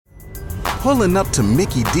Pulling up to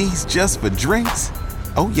Mickey D's just for drinks?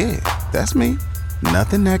 Oh yeah, that's me.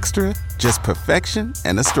 Nothing extra, just perfection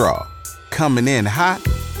and a straw. Coming in hot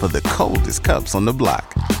for the coldest cups on the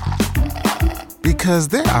block. Because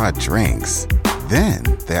there are drinks. Then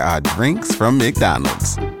there are drinks from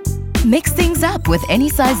McDonald's. Mix things up with any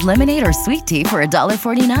size lemonade or sweet tea for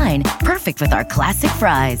 $1.49. Perfect with our classic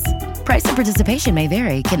fries. Price and participation may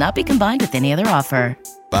vary. Cannot be combined with any other offer.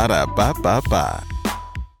 Ba-da-ba-ba-ba.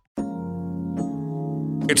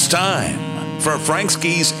 It's time for Frank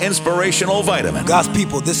Ski's Inspirational Vitamin. God's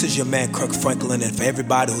people, this is your man, Kirk Franklin, and for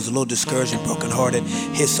everybody who's a little discouraged and brokenhearted,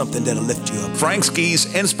 here's something that'll lift you up. Frank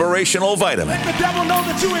Ski's Inspirational Vitamin. Let the devil know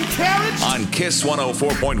that you encouraged. On Kiss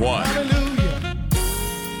 104.1. Hallelujah.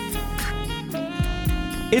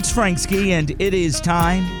 It's Frank Ski, and it is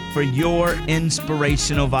time for your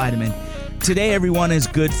Inspirational Vitamin. Today, everyone, is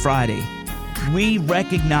Good Friday. We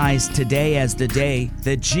recognize today as the day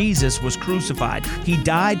that Jesus was crucified. He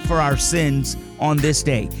died for our sins on this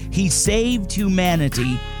day. He saved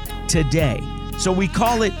humanity today. So we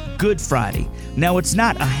call it Good Friday. Now, it's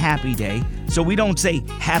not a happy day, so we don't say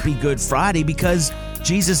Happy Good Friday because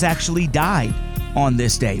Jesus actually died on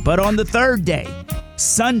this day. But on the third day,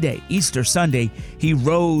 Sunday, Easter Sunday, he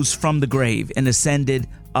rose from the grave and ascended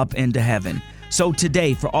up into heaven. So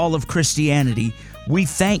today, for all of Christianity, we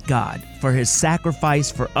thank God for his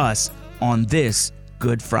sacrifice for us on this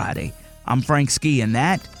Good Friday. I'm Frank Ski, and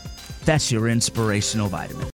that's your Inspirational Vitamin.